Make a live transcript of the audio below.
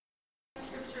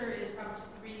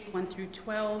1 through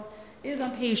 12. It is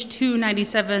on page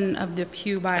 297 of the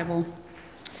Pew Bible.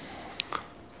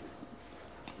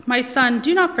 My son,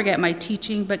 do not forget my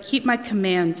teaching, but keep my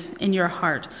commands in your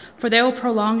heart, for they will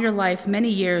prolong your life many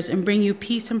years and bring you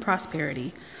peace and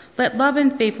prosperity. Let love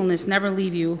and faithfulness never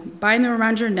leave you. Bind them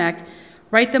around your neck,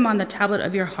 write them on the tablet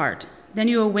of your heart. Then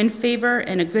you will win favor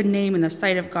and a good name in the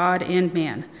sight of God and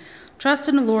man. Trust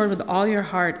in the Lord with all your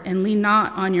heart and lean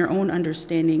not on your own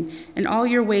understanding. In all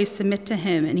your ways submit to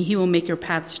him, and he will make your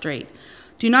path straight.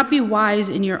 Do not be wise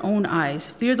in your own eyes.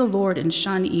 Fear the Lord and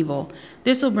shun evil.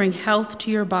 This will bring health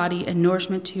to your body and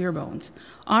nourishment to your bones.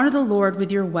 Honor the Lord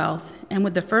with your wealth and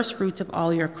with the first fruits of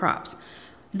all your crops.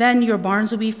 Then your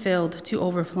barns will be filled to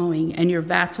overflowing, and your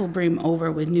vats will brim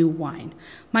over with new wine.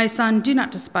 My son, do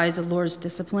not despise the Lord's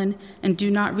discipline, and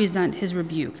do not resent his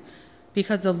rebuke,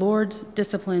 because the Lord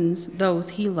disciplines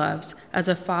those he loves, as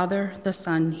a father the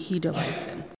son he delights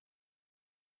in.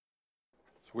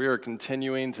 We are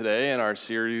continuing today in our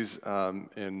series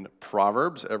in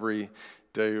Proverbs,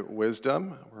 Everyday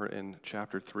Wisdom. We're in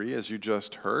chapter 3, as you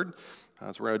just heard.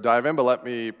 So we're going to dive in, but let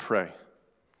me pray.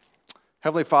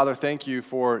 Heavenly Father, thank you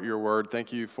for your word.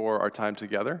 Thank you for our time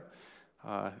together.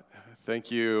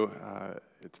 Thank you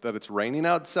that it's raining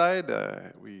outside.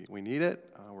 We need it.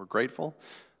 We're grateful.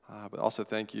 But also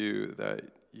thank you that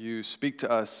you speak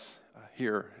to us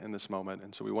here in this moment,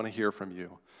 and so we want to hear from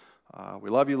you.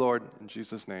 We love you, Lord. In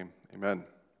Jesus' name, amen.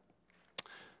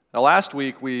 Now, last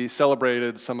week we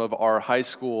celebrated some of our high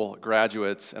school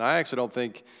graduates, and I actually don't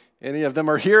think any of them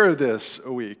are here this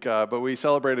week, but we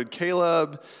celebrated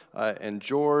Caleb and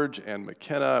George and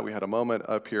Mackenna. We had a moment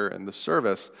up here in the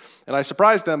service, and I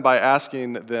surprised them by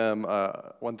asking them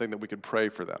one thing that we could pray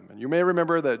for them. And you may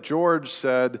remember that George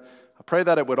said, I pray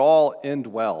that it would all end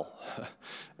well.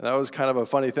 And that was kind of a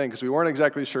funny thing because we weren't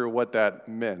exactly sure what that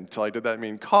meant. Like, did that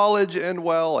mean college end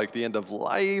well, like the end of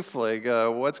life? Like,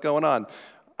 what's going on?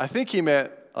 I think he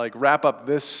meant like wrap up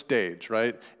this stage,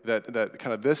 right? That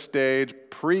kind of this stage,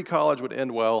 pre-college would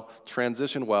end well,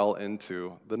 transition well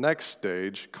into the next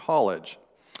stage, college.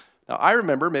 Now, I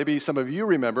remember, maybe some of you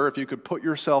remember, if you could put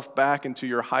yourself back into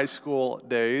your high school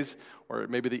days or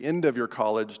maybe the end of your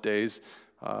college days,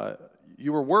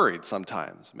 you were worried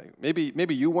sometimes.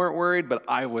 Maybe you weren't worried, but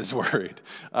I was worried.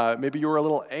 Maybe you were a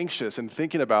little anxious and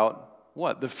thinking about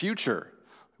what? The future.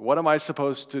 What am I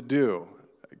supposed to do?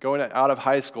 Going out of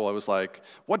high school, I was like,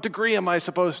 what degree am I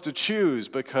supposed to choose?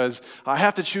 Because I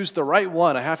have to choose the right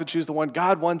one. I have to choose the one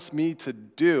God wants me to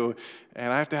do,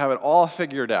 and I have to have it all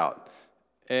figured out.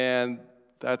 And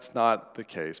that's not the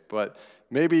case, but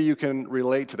maybe you can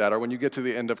relate to that. Or when you get to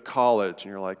the end of college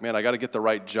and you're like, man, I got to get the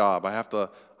right job. I have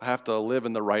to live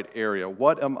in the right area.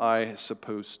 What am I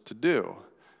supposed to do?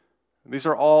 These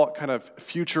are all kind of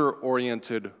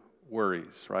future-oriented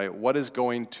worries, right? What is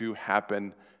going to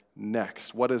happen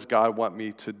next? What does God want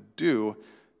me to do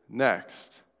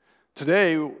next?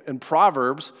 Today in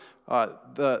Proverbs,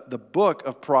 the book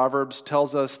of Proverbs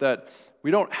tells us that we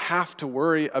don't have to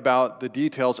worry about the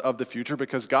details of the future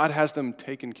because God has them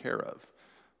taken care of.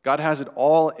 God has it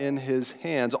all in his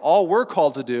hands. All we're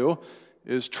called to do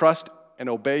is trust and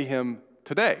obey him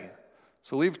today.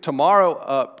 So leave tomorrow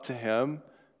up to him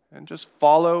and just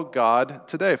follow God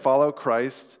today. Follow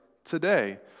Christ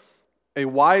today. A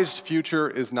wise future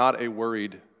is not a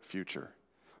worried future.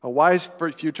 A wise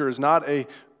future is not a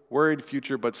worried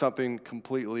future, but something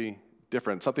completely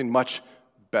different, something much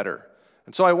better.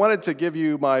 And so I wanted to give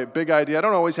you my big idea. I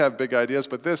don't always have big ideas,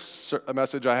 but this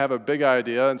message, I have a big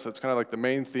idea, and so it's kind of like the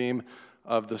main theme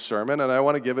of the sermon, and I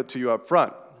want to give it to you up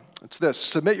front. It's this: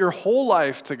 submit your whole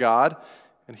life to God,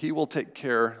 and he will take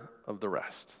care of the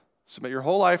rest. Submit your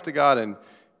whole life to God, and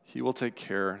he will take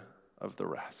care of the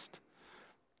rest.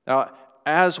 Now,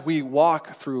 as we walk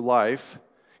through life,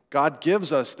 God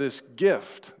gives us this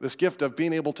gift of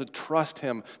being able to trust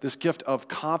him, this gift of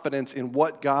confidence in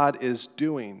what God is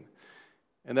doing.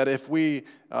 And that if we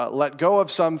let go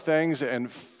of some things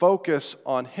and focus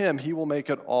on him, he will make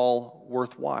it all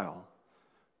worthwhile.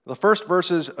 The first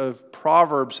verses of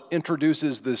Proverbs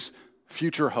introduces this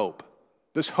future hope,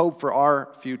 this hope for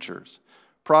our futures.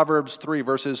 Proverbs 3,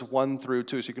 verses 1 through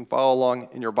 2, so you can follow along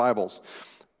in your Bibles.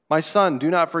 My son, do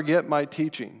not forget my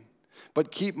teaching, but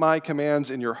keep my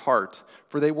commands in your heart,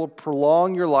 for they will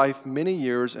prolong your life many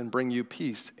years and bring you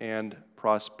peace and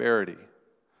prosperity.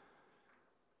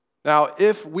 Now,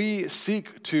 if we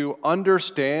seek to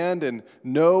understand and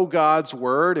know God's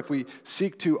word, if we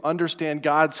seek to understand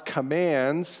God's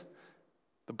commands,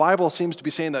 the Bible seems to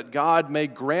be saying that God may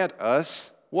grant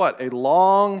us, what? A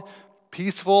long,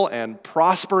 peaceful, and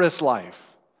prosperous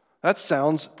life. That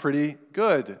sounds pretty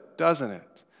good, doesn't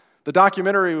it? The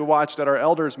documentary we watched at our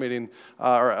elders meeting,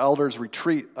 our elders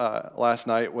retreat last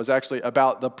night, was actually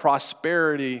about the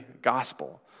prosperity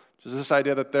gospel, which is this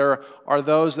idea that there are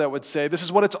those that would say this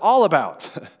is what it's all about.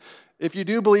 If you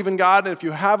do believe in God and if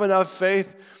you have enough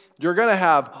faith, you're going to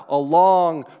have a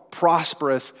long,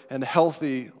 prosperous, and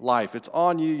healthy life. It's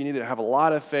on you. You need to have a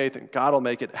lot of faith, and God will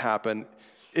make it happen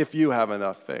if you have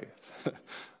enough faith.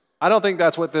 I don't think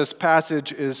that's what this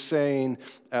passage is saying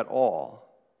at all.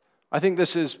 I think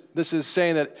this is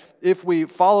saying that if we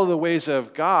follow the ways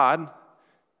of God,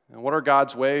 and what are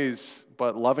God's ways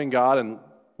but loving God and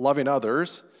loving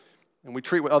others, and we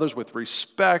treat others with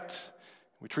respect,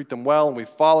 we treat them well, and we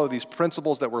follow these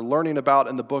principles that we're learning about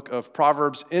in the book of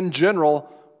Proverbs, in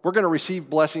general, we're going to receive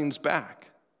blessings back.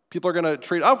 People are going to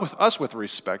treat us with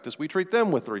respect as we treat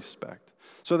them with respect.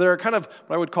 So there are kind of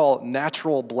what I would call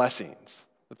natural blessings.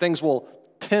 The things will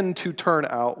tend to turn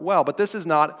out well, but this is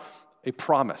not a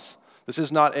promise. This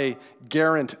is not a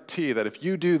guarantee that if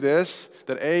you do this,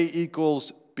 that A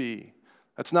equals B.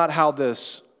 That's not how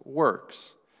this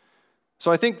works.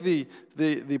 So I think the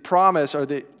promise or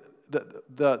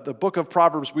the book of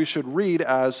Proverbs we should read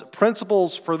as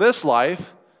principles for this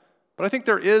life, but I think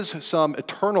there is some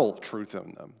eternal truth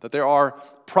in them, that there are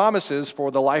promises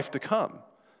for the life to come,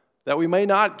 that we may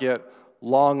not get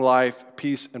long life,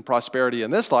 peace, and prosperity in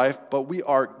this life, but we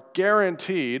are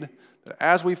guaranteed that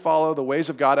as we follow the ways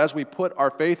of God, as we put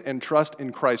our faith and trust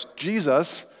in Christ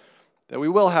Jesus, that we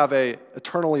will have a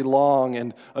eternally long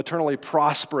and eternally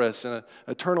prosperous and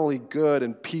eternally good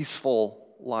and peaceful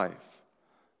life.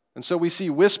 And so we see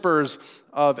whispers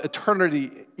of eternity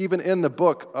even in the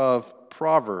book of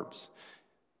Proverbs,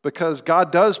 because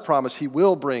God does promise He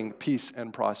will bring peace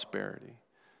and prosperity.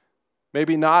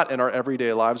 Maybe not in our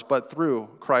everyday lives, but through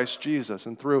Christ Jesus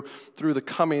and through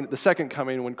the second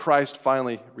coming when Christ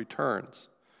finally returns.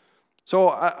 So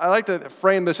I like to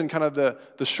frame this in kind of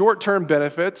the short-term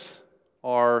benefits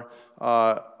are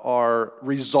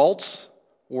results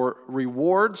or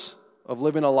rewards of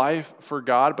living a life for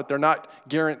God, but they're not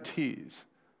guarantees.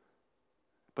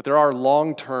 But there are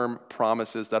long-term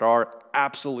promises that are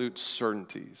absolute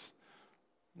certainties,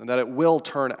 and that it will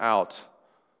turn out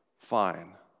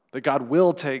fine, that God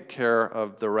will take care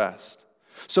of the rest.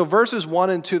 So verses 1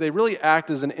 and 2, they really act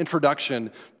as an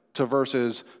introduction to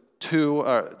verses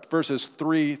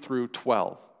 3 through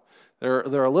 12.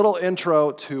 They're a little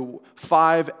intro to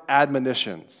 5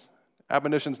 admonitions.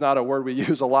 Admonition's not a word we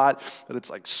use a lot, but it's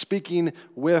like speaking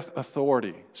with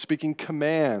authority, speaking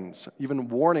commands, even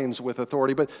warnings with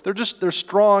authority. But they're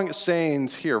strong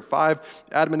sayings here, 5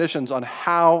 admonitions on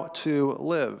how to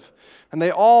live. And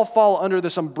they all fall under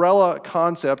this umbrella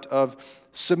concept of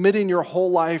submitting your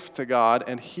whole life to God,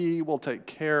 and He will take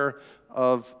care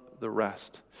of the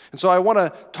rest. And so I want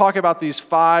to talk about these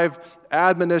 5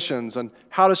 admonitions on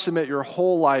how to submit your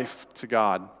whole life to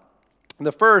God. And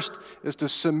the first is to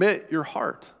submit your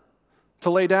heart,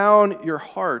 to lay down your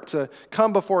heart, to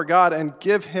come before God and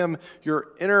give Him your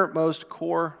innermost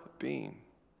core being.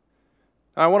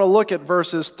 Now, I want to look at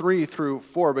verses 3 through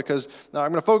 4 because now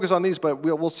I'm going to focus on these, but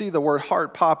we'll see the word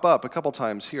heart pop up a couple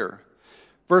times here.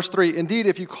 Verse 3, indeed,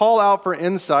 if you call out for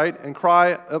insight and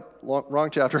cry,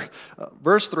 wrong chapter.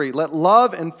 Verse 3, let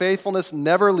love and faithfulness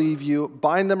never leave you.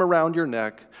 Bind them around your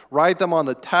neck. Write them on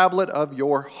the tablet of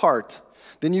your heart.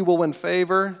 Then you will win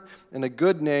favor and a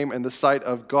good name in the sight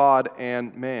of God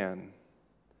and man.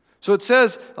 So it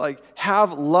says,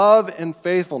 have love and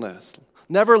faithfulness.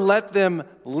 Never let them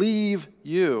leave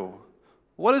you.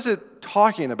 What is it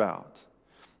talking about?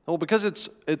 Well, because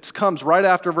it comes right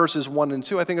after verses 1 and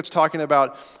 2, I think it's talking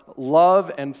about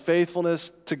love and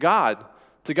faithfulness to God,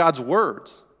 to God's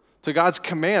words, to God's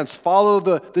commands. Follow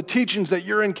the teachings that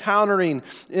you're encountering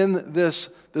in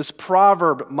this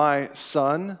proverb, my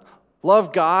son.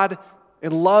 Love God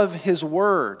and love His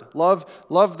word. Love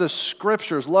the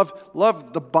scriptures.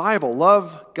 Love the Bible.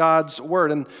 Love God's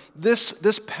word. And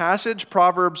this passage,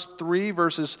 Proverbs 3,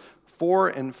 verses 4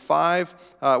 and 5,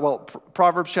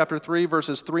 Proverbs chapter 3,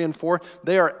 verses 3 and 4,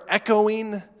 they are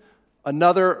echoing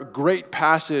another great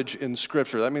passage in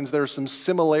Scripture. That means there's some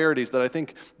similarities that I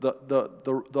think the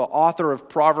author of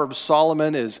Proverbs,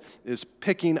 Solomon, is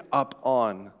picking up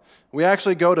on. We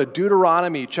actually go to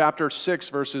Deuteronomy chapter 6,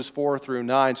 verses 4 through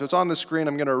 9. So it's on the screen.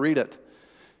 I'm going to read it.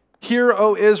 Hear,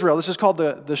 O Israel. This is called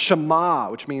the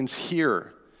Shema, which means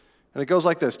hear. And it goes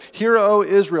like this. Hear, O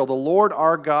Israel, the Lord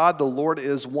our God, the Lord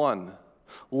is one.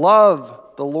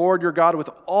 Love the Lord your God with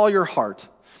all your heart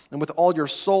and with all your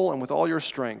soul and with all your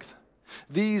strength.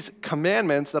 These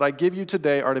commandments that I give you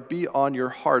today are to be on your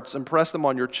hearts. Impress them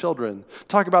on your children.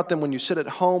 Talk about them when you sit at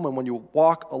home and when you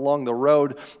walk along the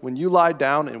road, when you lie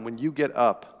down and when you get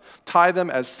up. Tie them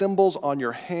as symbols on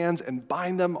your hands and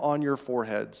bind them on your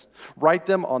foreheads. Write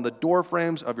them on the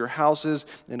doorframes of your houses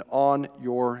and on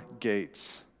your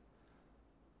gates.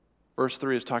 Verse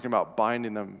 3 is talking about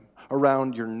binding them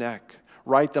around your neck.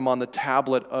 Write them on the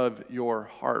tablet of your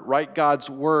heart. Write God's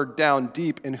word down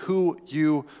deep in who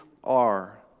you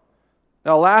are.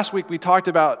 Now, last week we talked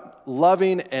about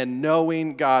loving and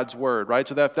knowing God's word, right?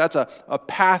 So that's a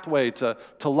pathway to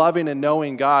loving and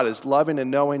knowing God, is loving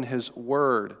and knowing his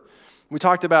word. We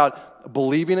talked about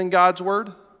believing in God's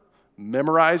word,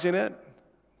 memorizing it.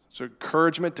 So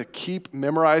encouragement to keep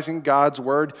memorizing God's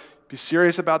word. Be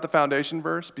serious about the foundation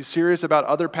verse. Be serious about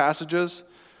other passages.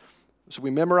 So we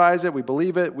memorize it, we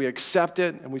believe it, we accept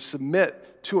it, and we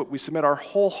submit to it. We submit our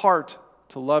whole heart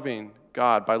to loving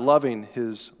God by loving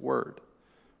his word.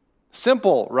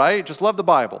 Simple, right? Just love the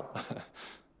Bible.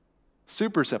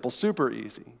 Super simple, super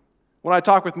easy. When I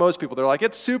talk with most people, they're like,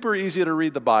 it's super easy to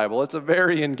read the Bible. It's a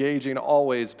very engaging,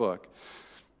 always book.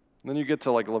 And then you get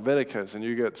to like Leviticus and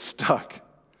you get stuck.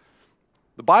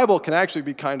 The Bible can actually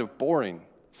be kind of boring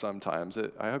sometimes.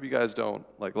 I hope you guys don't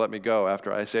let me go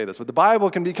after I say this, but the Bible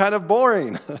can be kind of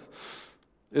boring.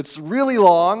 It's really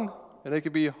long, and it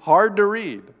can be hard to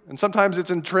read. And sometimes it's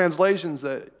in translations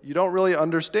that you don't really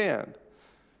understand.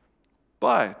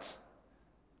 But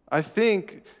I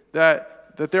think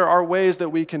that there are ways that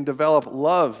we can develop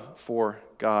love for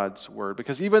God's word.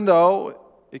 Because even though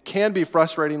it can be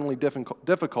frustratingly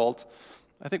difficult,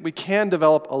 I think we can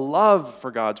develop a love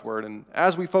for God's word. And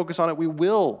as we focus on it, we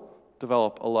will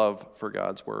develop a love for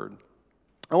God's word.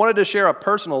 I wanted to share a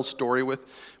personal story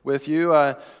with you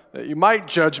that you might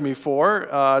judge me for,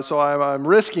 so I'm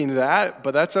risking that,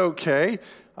 but that's okay.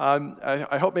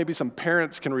 I hope maybe some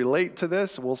parents can relate to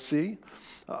this. We'll see.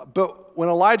 But when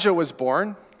Elijah was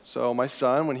born, so my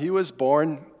son, when he was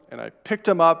born, and I picked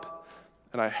him up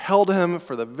and I held him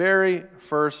for the very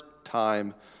first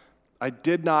time, I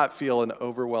did not feel an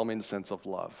overwhelming sense of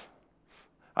love.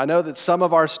 I know that some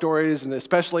of our stories, and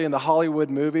especially in the Hollywood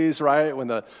movies, right, when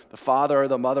the father or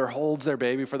the mother holds their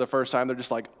baby for the first time, they're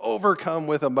just overcome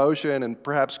with emotion and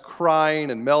perhaps crying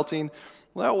and melting.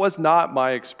 Well, that was not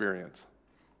my experience.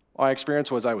 My experience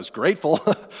was I was grateful.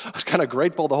 I was kind of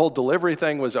grateful the whole delivery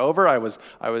thing was over. I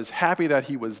was happy that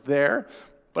he was there,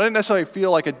 but I didn't necessarily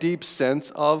feel a deep sense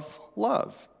of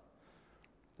love.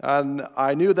 And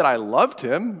I knew that I loved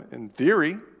him in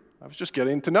theory. I was just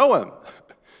getting to know him.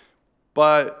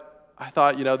 But I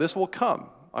thought, this will come.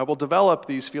 I will develop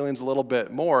these feelings a little bit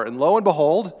more. And lo and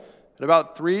behold, at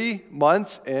about 3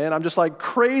 months in, I'm just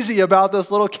crazy about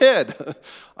this little kid.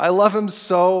 I love him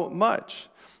so much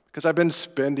because I've been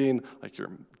spending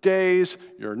your days,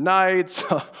 your nights,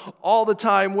 all the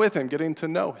time with him, getting to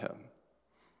know him.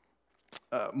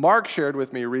 Mark shared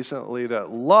with me recently that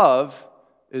love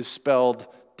is spelled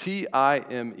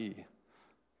T-I-M-E.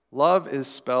 Love is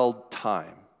spelled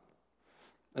time.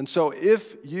 And so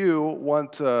if you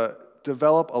want to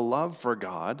develop a love for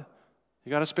God, you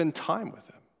got to spend time with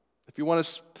him. If you want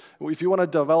to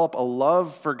develop a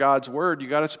love for God's word, you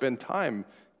got to spend time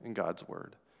in God's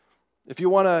word. If you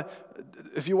want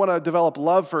to develop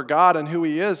love for God and who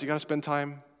he is, you got to spend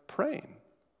time praying.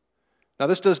 Now,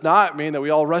 this does not mean that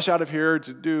we all rush out of here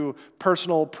to do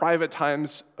personal, private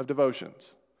times of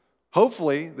devotions.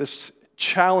 Hopefully, this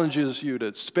challenges you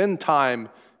to spend time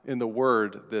in the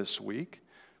word this week.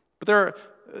 But they're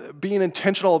being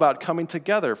intentional about coming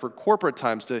together for corporate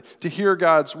times to hear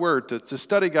God's word, to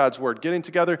study God's word, getting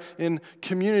together in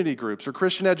community groups or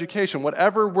Christian education,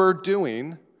 whatever we're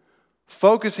doing,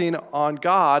 focusing on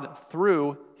God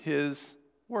through his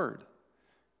word.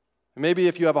 And maybe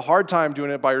if you have a hard time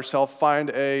doing it by yourself, find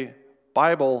a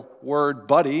Bible word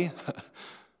buddy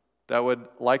that would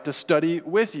like to study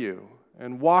with you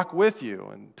and walk with you.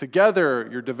 And together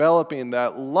you're developing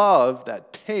that love,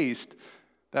 that taste,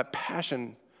 that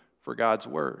passion for God's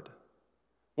word.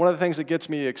 One of the things that gets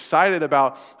me excited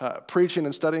about preaching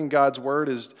and studying God's word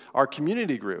is our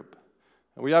community group.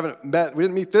 And we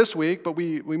didn't meet this week, but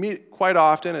we meet quite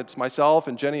often. It's myself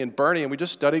and Jenny and Bernie, and we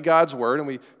just study God's word, and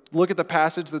we look at the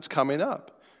passage that's coming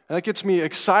up. And that gets me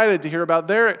excited to hear about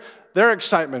their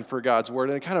excitement for God's word,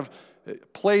 and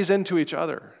it plays into each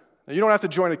other. Now, you don't have to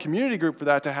join a community group for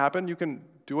that to happen. You can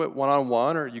do it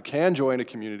one-on-one, or you can join a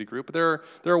community group. But there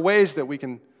are ways that we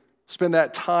can spend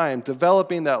that time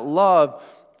developing that love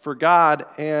for God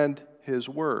and his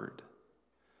word.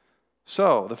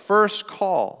 So, the first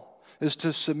call is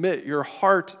to submit your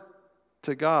heart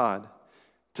to God.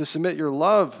 to submit your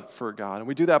love for God. And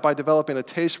we do that by developing a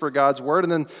taste for God's word.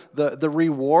 And then the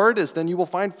reward is then you will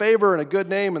find favor and a good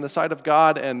name in the sight of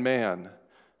God and man.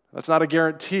 That's not a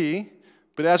guarantee,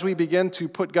 but as we begin to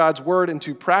put God's word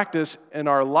into practice in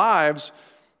our lives,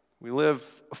 we live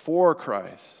for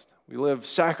Christ. We live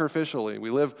sacrificially. We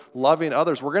live loving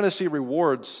others. We're going to see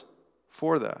rewards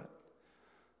for that.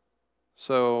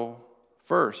 So,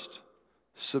 first,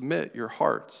 submit your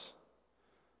hearts.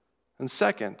 And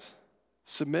second,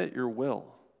 submit your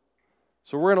will.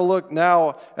 So we're going to look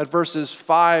now at verses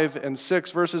 5 and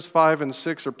 6. Verses 5 and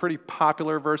 6 are pretty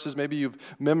popular verses. Maybe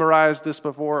you've memorized this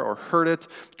before or heard it.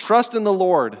 Trust in the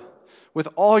Lord with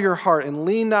all your heart and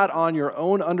lean not on your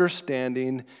own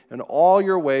understanding. In all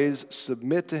your ways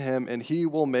submit to him, and he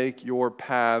will make your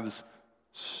paths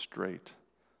straight.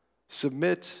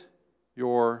 Submit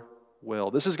your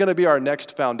will. This is going to be our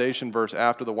next foundation verse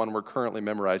after the one we're currently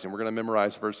memorizing. We're going to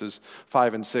memorize verses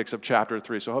 5 and 6 of chapter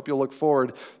 3. So I hope you'll look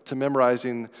forward to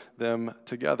memorizing them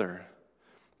together.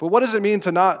 But what does it mean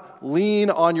to not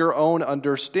lean on your own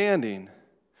understanding?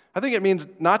 I think it means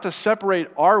not to separate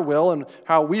our will and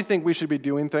how we think we should be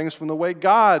doing things from the way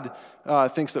God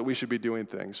thinks that we should be doing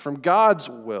things, from God's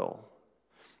will.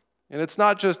 And it's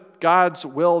not just God's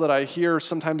will that I hear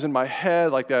sometimes in my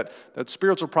head, like that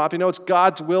spiritual prompting. No, it's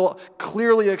God's will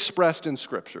clearly expressed in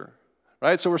Scripture,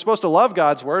 right? So we're supposed to love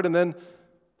God's word and then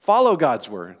follow God's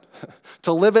word,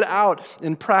 to live it out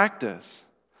in practice,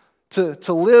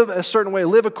 to live a certain way,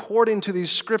 live according to these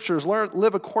Scriptures,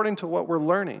 live according to what we're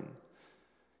learning.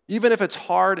 Even if it's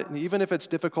hard and even if it's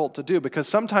difficult to do, because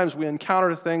sometimes we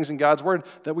encounter things in God's word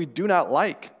that we do not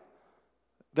like,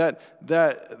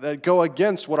 that go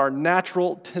against what our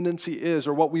natural tendency is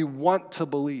or what we want to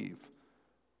believe.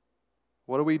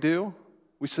 What do?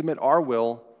 We submit our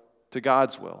will to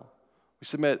God's will. We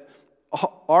submit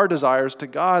our desires to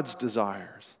God's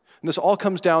desires. And this all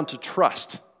comes down to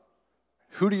trust.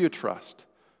 Who do you trust?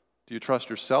 Do you trust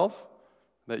yourself,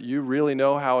 that you really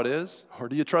know how it is? Or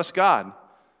do you trust God?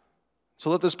 So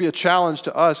let this be a challenge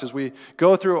to us as we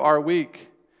go through our week.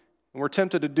 And we're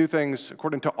tempted to do things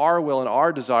according to our will and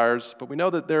our desires, but we know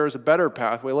that there is a better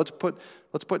pathway. Let's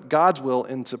put God's will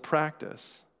into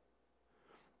practice.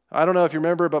 I don't know if you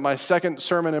remember, but my second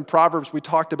sermon in Proverbs, we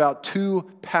talked about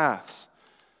two paths.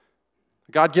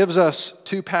 God gives us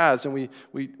two paths, and we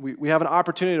have an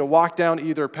opportunity to walk down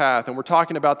either path. And we're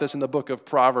talking about this in the book of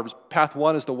Proverbs. Path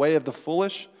one is the way of the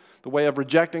foolish, the way of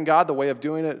rejecting God, the way of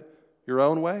doing it your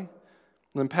own way.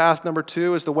 And then path number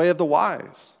two is the way of the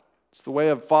wise. It's the way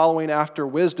of following after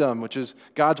wisdom, which is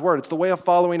God's word. It's the way of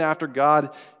following after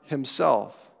God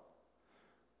himself.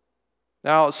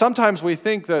 Now, sometimes we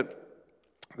think that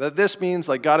this means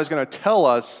like God is going to tell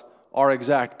us our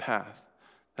exact path.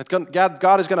 That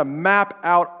God is going to map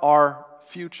out our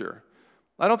future.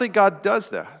 I don't think God does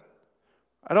that.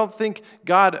 I don't think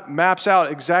God maps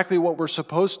out exactly what we're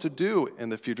supposed to do in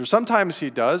the future. Sometimes he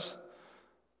does,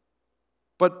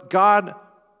 but God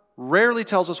rarely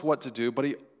tells us what to do, but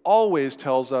he always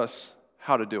tells us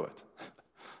how to do it.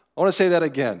 I want to say that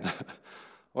again. I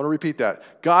want to repeat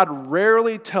that. God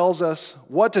rarely tells us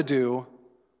what to do,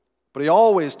 but he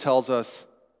always tells us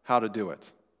how to do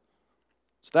it.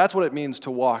 So that's what it means to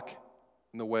walk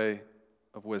in the way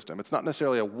of wisdom. It's not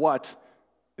necessarily a what,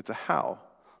 it's a how.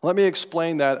 Let me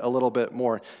explain that a little bit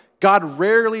more. God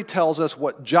rarely tells us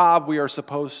what job we are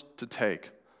supposed to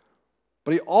take,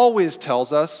 but he always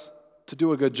tells us to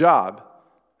do a good job.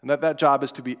 And that job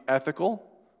is to be ethical,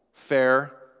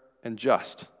 fair, and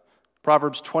just.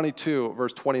 Proverbs 22,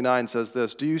 verse 29 says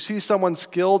this, "Do you see someone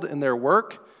skilled in their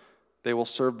work? They will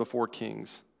serve before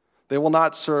kings. They will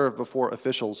not serve before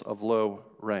officials of low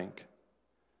rank."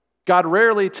 God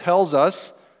rarely tells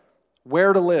us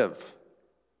where to live,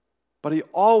 but he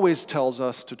always tells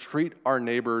us to treat our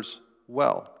neighbors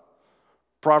well.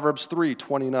 Proverbs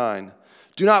 3:29,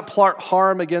 "Do not plot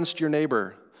harm against your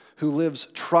neighbor who lives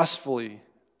trustfully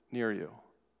near you."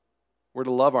 We're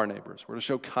to love our neighbors. We're to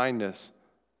show kindness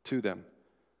to them.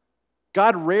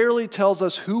 God rarely tells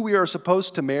us who we are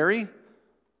supposed to marry,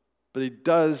 but he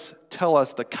does tell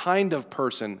us the kind of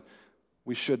person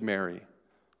we should marry.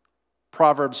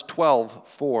 Proverbs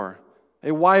 12:4,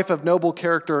 "A wife of noble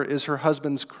character is her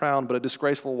husband's crown, but a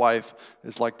disgraceful wife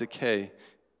is like decay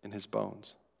in his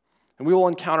bones." And we will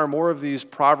encounter more of these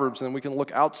Proverbs, and then we can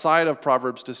look outside of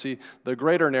Proverbs to see the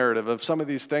greater narrative of some of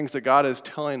these things that God is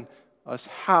telling us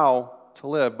how to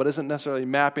live, but isn't necessarily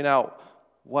mapping out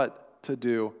what to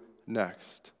do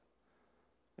next.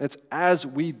 It's as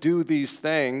we do these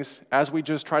things, as we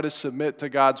just try to submit to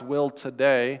God's will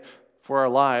today for our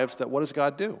lives, that what does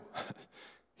God do?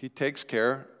 He takes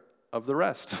care of the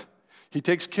rest. He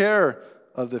takes care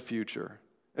of the future.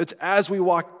 It's as we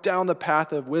walk down the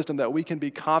path of wisdom that we can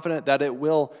be confident that it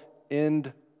will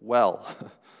end well.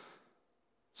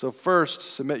 So first,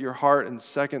 submit your heart, and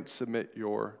second, submit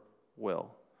your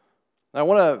will. Now, I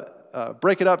want to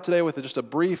break it up today with just a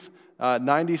brief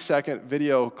 90-second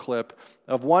video clip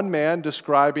of one man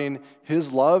describing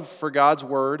his love for God's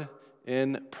word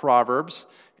in Proverbs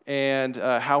and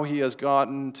how he has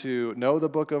gotten to know the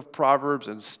book of Proverbs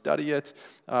and study it.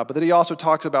 But then he also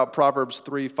talks about Proverbs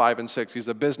 3, 5, and 6. He's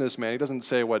a businessman. He doesn't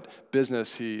say what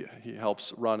business he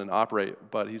helps run and operate,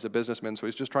 but he's a businessman, so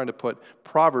he's just trying to put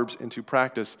Proverbs into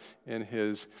practice in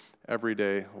his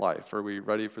everyday life. Are we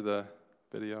ready for the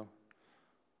video?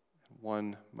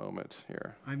 One moment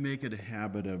here. I make it a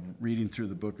habit of reading through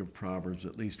the book of Proverbs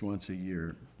at least once a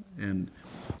year. And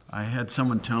I had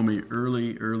someone tell me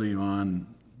early on,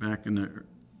 back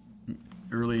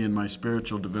early in my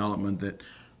spiritual development, that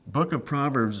book of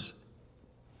Proverbs,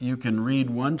 you can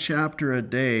read one chapter a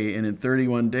day, and in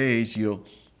 31 days, you'll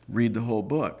read the whole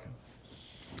book.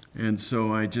 And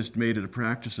so I just made it a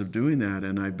practice of doing that,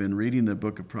 and I've been reading the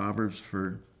book of Proverbs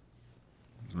for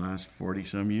the last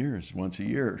 40-some years, once a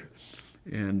year.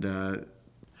 And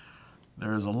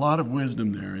there is a lot of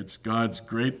wisdom there. It's God's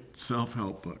great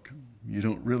self-help book. You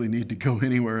don't really need to go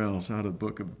anywhere else out of the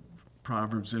book of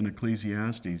Proverbs and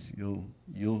Ecclesiastes.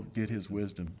 You'll get his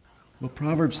wisdom. Well,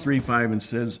 Proverbs 3, 5, and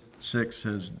 6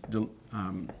 says,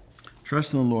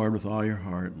 trust in the Lord with all your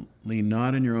heart. Lean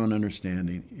not in your own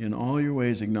understanding. In all your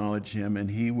ways acknowledge him, and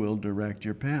he will direct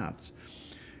your paths.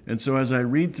 And so as I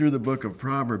read through the book of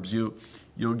Proverbs,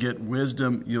 you'll get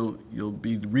wisdom. You'll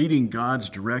be reading God's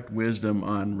direct wisdom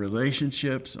on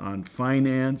relationships, on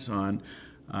finance, on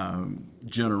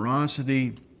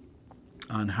generosity,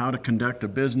 on how to conduct a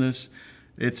business.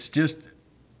 It's just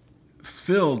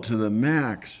filled to the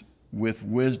max with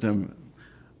wisdom,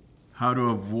 how to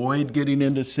avoid getting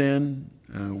into sin,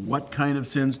 what kind of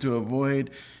sins to avoid.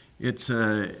 It's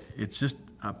just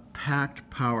a packed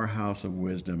powerhouse of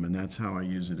wisdom, and that's how I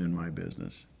use it in my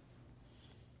business.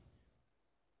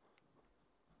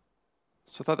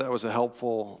 So I thought that was a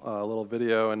helpful little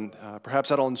video, and perhaps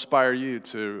that'll inspire you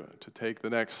to take the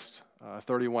next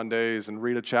 31 days and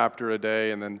read a chapter a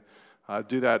day, and then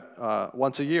do that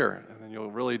once a year, and then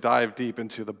you'll really dive deep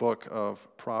into the book of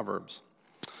Proverbs.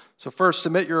 So first,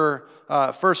 submit your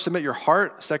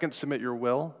heart. Second, submit your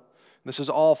will. This is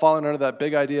all falling under that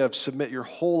big idea of submit your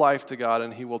whole life to God,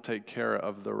 and he will take care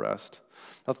of the rest.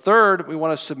 Now, third, we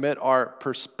want to submit our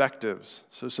perspectives.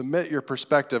 So submit your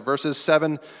perspective. Verses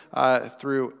 7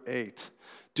 through 8.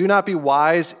 Do not be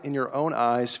wise in your own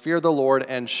eyes. Fear the Lord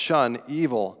and shun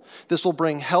evil. This will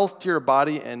bring health to your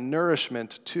body and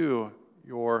nourishment to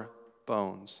your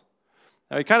bones.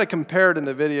 Now, he kind of compared in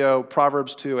the video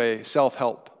Proverbs to a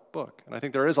self-help book. And I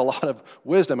think there is a lot of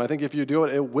wisdom. I think if you do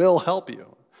it, it will help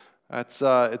you. It's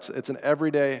an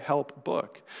everyday help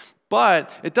book.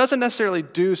 But it doesn't necessarily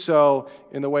do so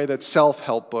in the way that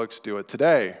self-help books do it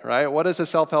today, right? What does a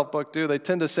self-help book do? They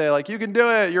tend to say, like, you can do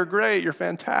it, you're great, you're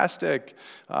fantastic,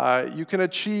 you can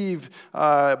achieve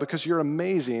because you're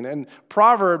amazing. And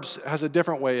Proverbs has a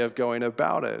different way of going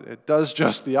about it. It does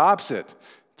just the opposite.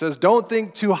 It says, don't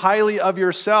think too highly of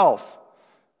yourself.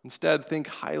 Instead, think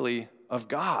highly of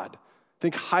God.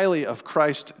 Think highly of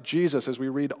Christ Jesus as we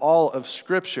read all of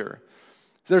Scripture.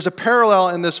 There's a parallel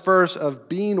in this verse of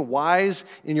being wise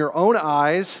in your own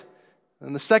eyes,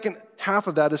 and the second half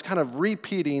of that is kind of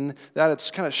repeating that.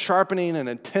 It's kind of sharpening and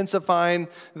intensifying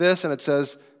this, and it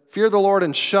says, fear the Lord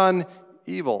and shun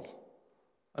evil.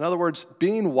 In other words,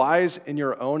 being wise in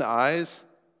your own eyes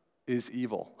is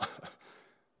evil.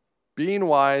 Being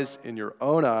wise in your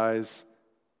own eyes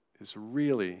is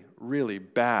really, really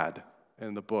bad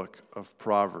in the book of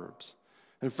Proverbs.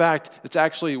 In fact, it's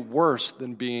actually worse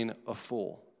than being a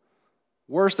fool.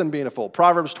 Worse than being a fool.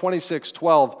 Proverbs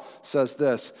 26:12 says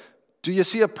this, do you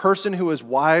see a person who is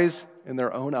wise in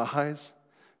their own eyes?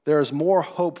 There is more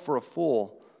hope for a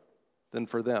fool than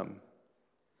for them.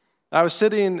 I was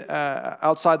sitting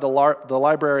outside the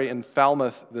library in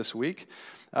Falmouth this week,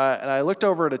 and I looked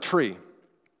over at a tree,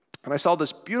 and I saw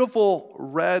this beautiful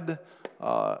red,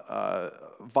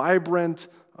 vibrant,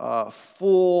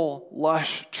 full,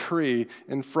 lush tree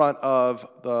in front of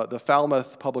the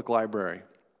Falmouth Public Library.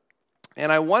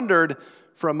 And I wondered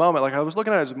for a moment, like I was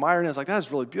looking at it, I was admiring it, I was like, that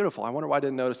is really beautiful. I wonder why I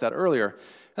didn't notice that earlier.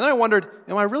 And then I wondered,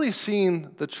 am I really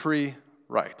seeing the tree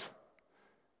right?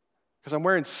 Because I'm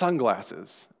wearing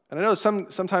sunglasses. And I know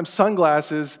sometimes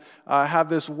sunglasses have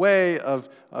this way of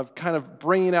kind of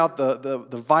bringing out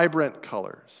the vibrant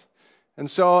colors. And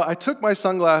so I took my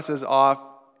sunglasses off,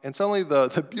 and suddenly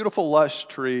the beautiful lush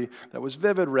tree that was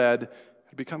vivid red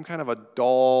had become kind of a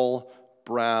dull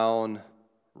brown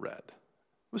red.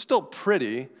 It was still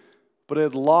pretty, but it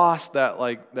had lost that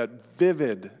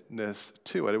vividness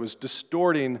to it. It was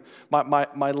distorting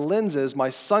my lenses, my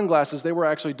sunglasses, they were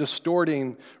actually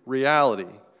distorting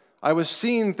reality. I was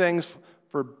seeing things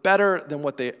for better than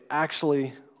what they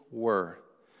actually were.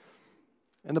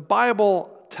 And the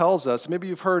Bible tells us, maybe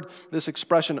you've heard this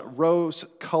expression,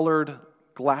 rose-colored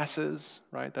glasses,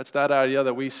 right? That's that idea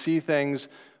that we see things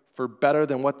for better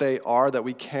than what they are, that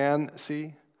we can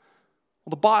see.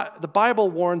 Well, the Bible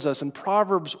warns us, and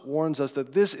Proverbs warns us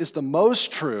that this is the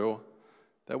most true,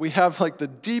 that we have like the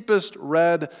deepest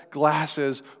red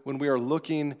glasses when we are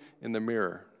looking in the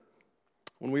mirror,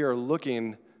 when we are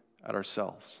looking at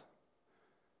ourselves.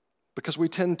 Because we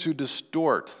tend to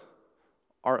distort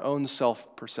our own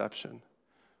self-perception.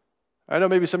 I know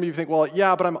maybe some of you think, well,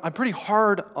 yeah, but I'm pretty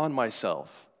hard on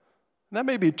myself. And that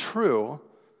may be true,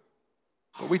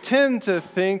 but we tend to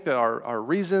think that our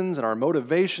reasons and our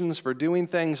motivations for doing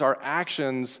things, our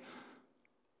actions,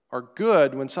 are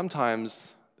good when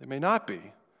sometimes they may not be,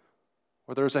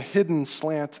 or there's a hidden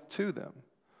slant to them.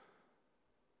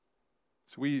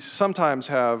 So we sometimes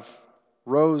have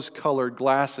rose-colored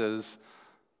glasses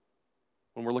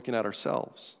when we're looking at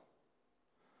ourselves.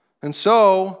 And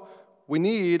so we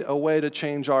need a way to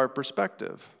change our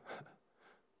perspective.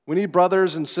 We need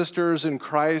brothers and sisters in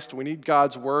Christ. We need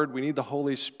God's Word. We need the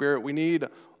Holy Spirit. We need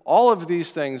all of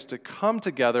these things to come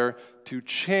together to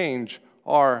change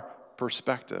our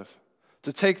perspective,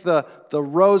 to take the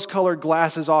rose-colored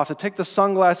glasses off, to take the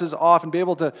sunglasses off and be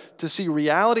able to see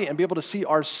reality and be able to see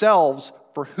ourselves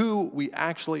for who we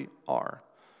actually are.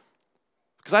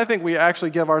 Because I think we actually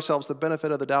give ourselves the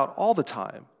benefit of the doubt all the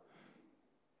time.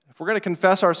 If we're going to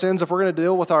confess our sins, if we're going to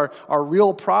deal with our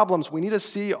real problems, we need to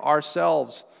see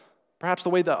ourselves perhaps the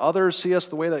way that others see us,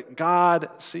 the way that God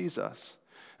sees us.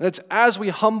 And it's as we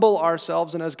humble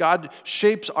ourselves and as God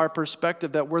shapes our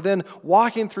perspective that we're then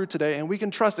walking through today and we can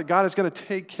trust that God is going to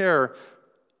take care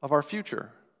of our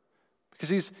future. Because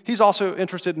He's also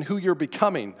interested in who you're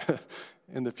becoming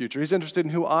in the future. He's interested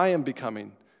in who I am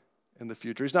becoming in the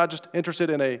future. He's not just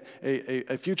interested in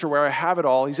a future where I have it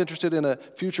all. He's interested in a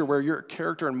future where your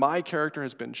character and my character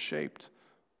has been shaped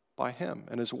by Him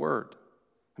and His Word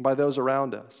and by those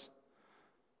around us.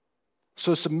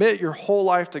 So submit your whole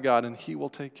life to God and He will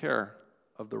take care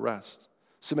of the rest.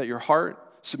 Submit your heart,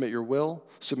 submit your will,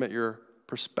 submit your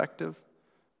perspective.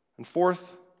 And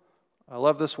fourth, I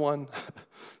love this one,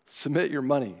 submit your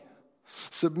money.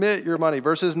 Submit your money.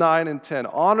 Verses 9 and 10.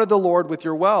 Honor the Lord with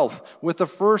your wealth, with the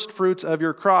first fruits of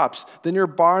your crops. Then your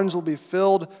barns will be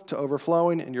filled to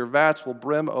overflowing, and your vats will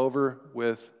brim over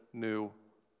with new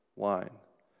wine.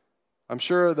 I'm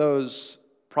sure those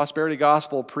prosperity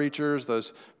gospel preachers,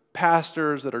 those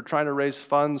pastors that are trying to raise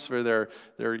funds for their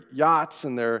yachts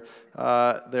and their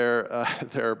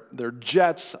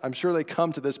jets, I'm sure they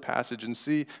come to this passage and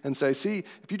say,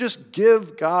 if you just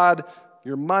give God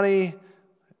your money,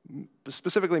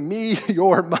 specifically me,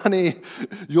 your money,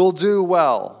 you'll do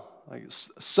well. Like,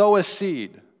 sow a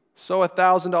seed, sow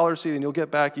 $1,000 seed, and you'll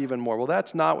get back even more. Well,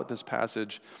 that's not what this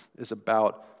passage is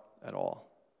about at all.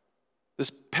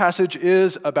 This passage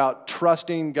is about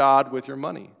trusting God with your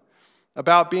money,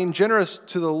 about being generous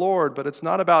to the Lord, but it's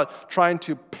not about trying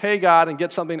to pay God and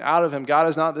get something out of Him. God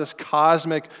is not this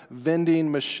cosmic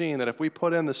vending machine that if we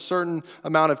put in the certain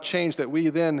amount of change that we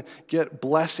then get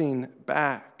blessing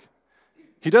back.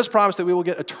 He does promise that we will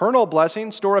get eternal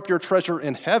blessing, store up your treasure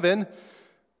in heaven,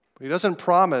 but He doesn't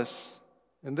promise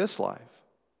in this life.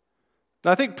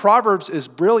 Now, I think Proverbs is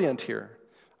brilliant here.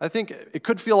 I think it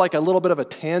could feel like a little bit of a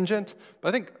tangent, but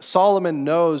I think Solomon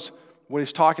knows what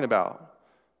he's talking about.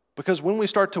 Because when we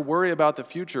start to worry about the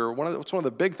future, it's one of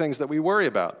the big things that we worry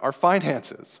about, our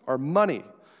finances, our money.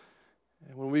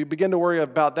 And when we begin to worry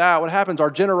about that, what happens? Our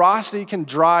generosity can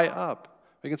dry up.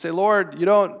 We can say, Lord,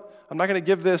 I'm not going to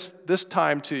give this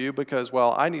time to you because,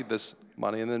 well, I need this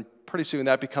money. And then pretty soon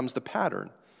that becomes the pattern.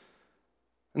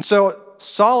 And so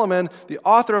Solomon, the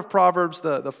author of Proverbs,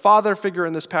 the father figure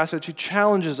in this passage, he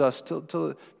challenges us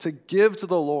to give to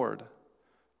the Lord,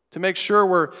 to make sure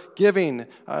we're giving.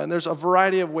 And there's a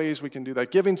variety of ways we can do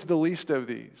that. Giving to the least of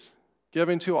these,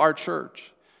 giving to our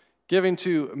church, giving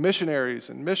to missionaries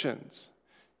and missions,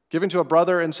 giving to a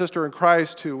brother and sister in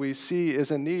Christ who we see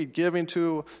is in need, giving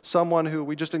to someone who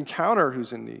we just encounter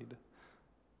who's in need.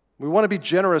 We want to be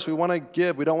generous. We want to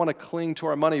give. We don't want to cling to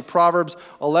our money. Proverbs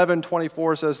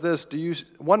 11:24 says this,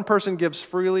 one person gives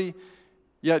freely,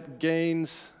 yet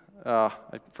gains, I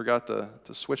forgot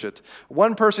to switch it.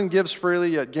 One person gives freely,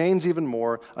 yet gains even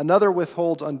more. Another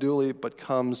withholds unduly, but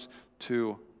comes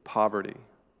to poverty.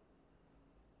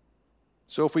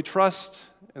 So if we trust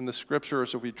in the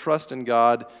Scriptures, if we trust in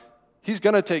God, He's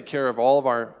going to take care of all of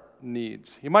our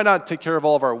needs. He might not take care of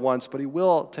all of our wants, but he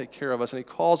will take care of us, and he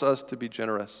calls us to be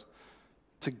generous,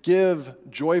 to give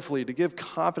joyfully, to give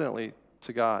confidently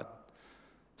to God.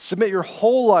 Submit your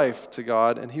whole life to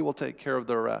God, and he will take care of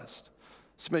the rest.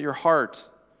 Submit your heart,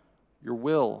 your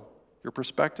will, your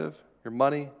perspective, your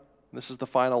money. And this is the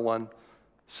final one.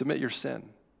 Submit your sin.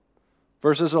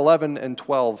 Verses 11 and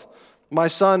 12. My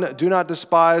son, do not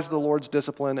despise the Lord's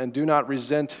discipline and do not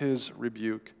resent his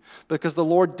rebuke, because the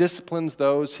Lord disciplines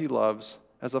those he loves,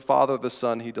 as a father the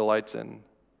son he delights in.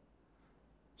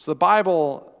 So the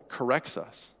Bible corrects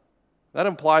us. That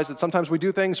implies that sometimes we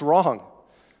do things wrong.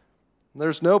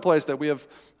 There's no place that we have,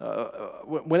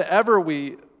 whenever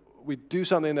we do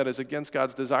something that is against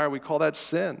God's desire, we call that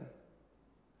sin.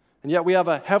 And yet we have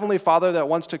a heavenly Father that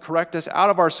wants to correct us out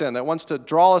of our sin, that wants to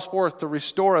draw us forth, to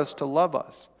restore us, to love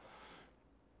us.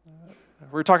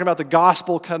 We're talking about the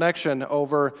gospel connection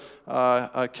over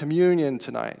communion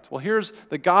tonight. Well, here's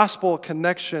the gospel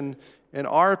connection in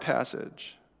our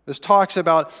passage. This talks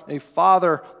about a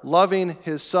father loving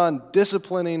his son,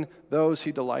 disciplining those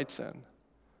he delights in.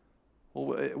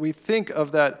 Well, we think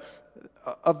of that,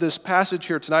 of this passage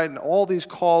here tonight and all these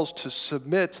calls to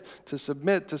submit,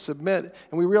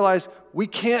 and we realize we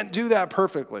can't do that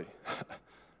perfectly.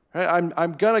 Right?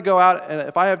 I'm going to go out, and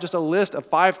if I have just a list of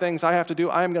 5 things I have to do,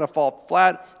 I am going to fall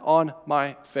flat on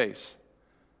my face.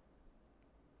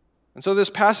 And so this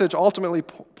passage ultimately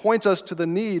points us to the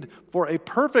need for a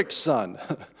perfect son,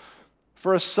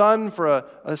 for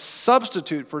a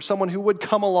substitute, for someone who would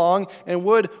come along and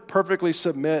would perfectly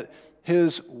submit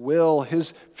his will,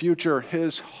 his future,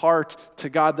 his heart to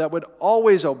God, that would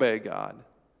always obey God.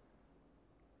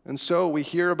 And so we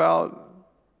hear about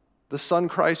the Son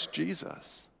Christ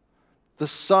Jesus, the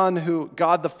Son who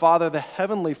God the Father, the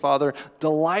Heavenly Father,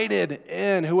 delighted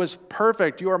in, who is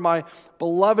perfect. You are my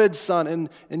beloved Son, and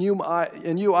in you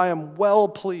I am well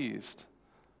pleased.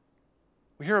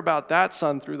 We hear about that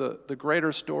Son through the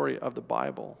greater story of the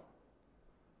Bible.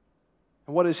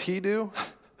 And what does he do?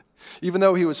 Even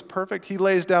though he was perfect, he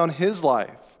lays down his life.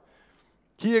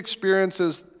 He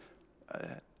experiences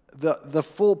the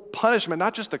full punishment,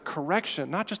 not just the correction,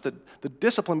 not just the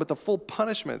discipline, but the full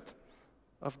punishment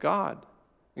of God.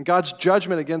 And God's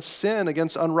judgment against sin,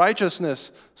 against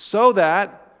unrighteousness, so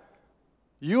that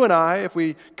you and I, if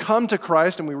we come to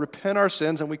Christ and we repent our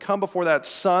sins and we come before that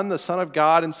Son, the Son of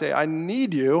God, and say, I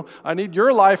need you, I need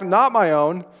your life, not my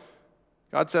own,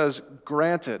 God says,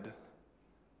 granted.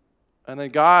 And then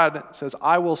God says,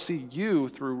 I will see you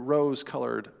through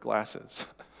rose-colored glasses.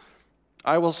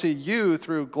 I will see you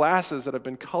through glasses that have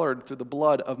been colored through the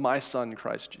blood of my Son,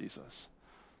 Christ Jesus.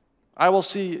 I will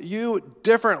see you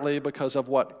differently because of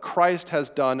what Christ has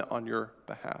done on your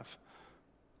behalf.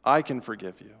 I can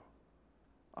forgive you.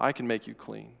 I can make you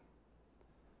clean.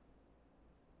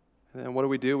 And then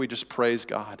what do? We just praise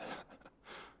God.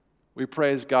 We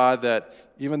praise God that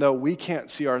even though we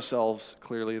can't see ourselves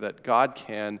clearly, that God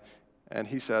can. And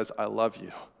he says, I love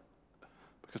you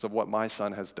because of what my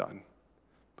Son has done.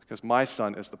 Because my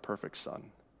Son is the perfect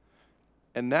Son.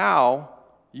 And now,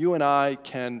 you and I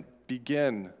can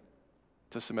begin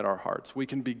to submit our hearts. We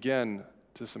can begin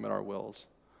to submit our wills.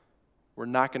 We're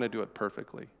not going to do it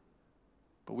perfectly,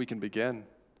 but we can begin.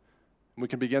 We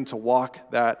can begin to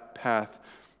walk that path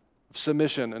of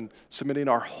submission and submitting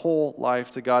our whole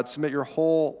life to God. Submit your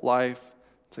whole life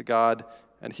to God,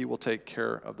 and he will take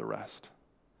care of the rest.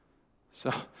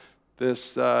 So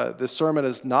this sermon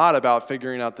is not about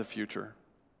figuring out the future.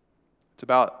 It's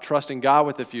about trusting God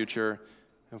with the future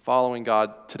and following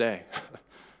God today.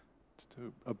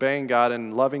 To obeying God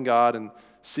and loving God and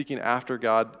seeking after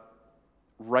God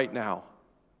right now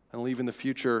and leaving the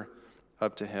future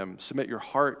up to him. Submit your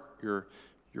heart, your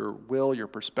will, your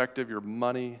perspective, your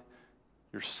money,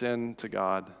 your sin to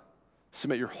God.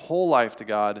 Submit your whole life to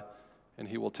God, and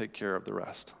he will take care of the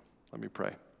rest. Let me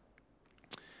pray.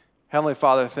 Heavenly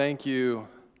Father, thank you.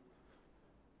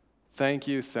 Thank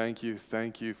you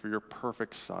for your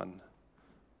perfect Son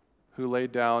who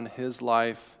laid down his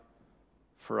life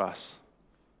for us.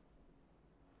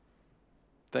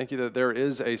 Thank you that there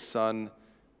is a Son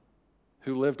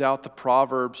who lived out the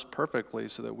Proverbs perfectly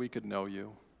so that we could know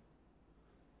you.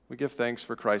 We give thanks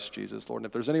for Christ Jesus, Lord. And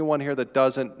if there's anyone here that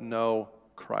doesn't know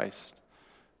Christ,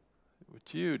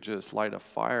 would you just light a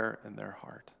fire in their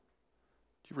heart?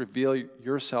 Would you reveal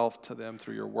yourself to them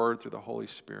through your word, through the Holy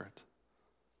Spirit,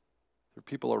 through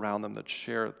people around them that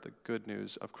share the good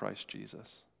news of Christ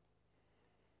Jesus?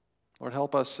 Lord,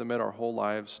 help us submit our whole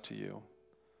lives to you.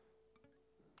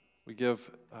 We give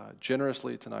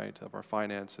generously tonight of our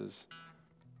finances.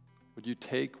 Would you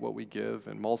take what we give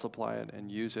and multiply it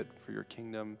and use it for your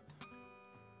kingdom?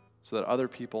 so that other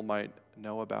people might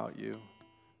know about you,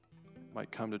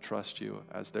 might come to trust you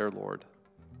as their Lord.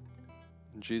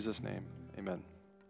 In Jesus' name, amen.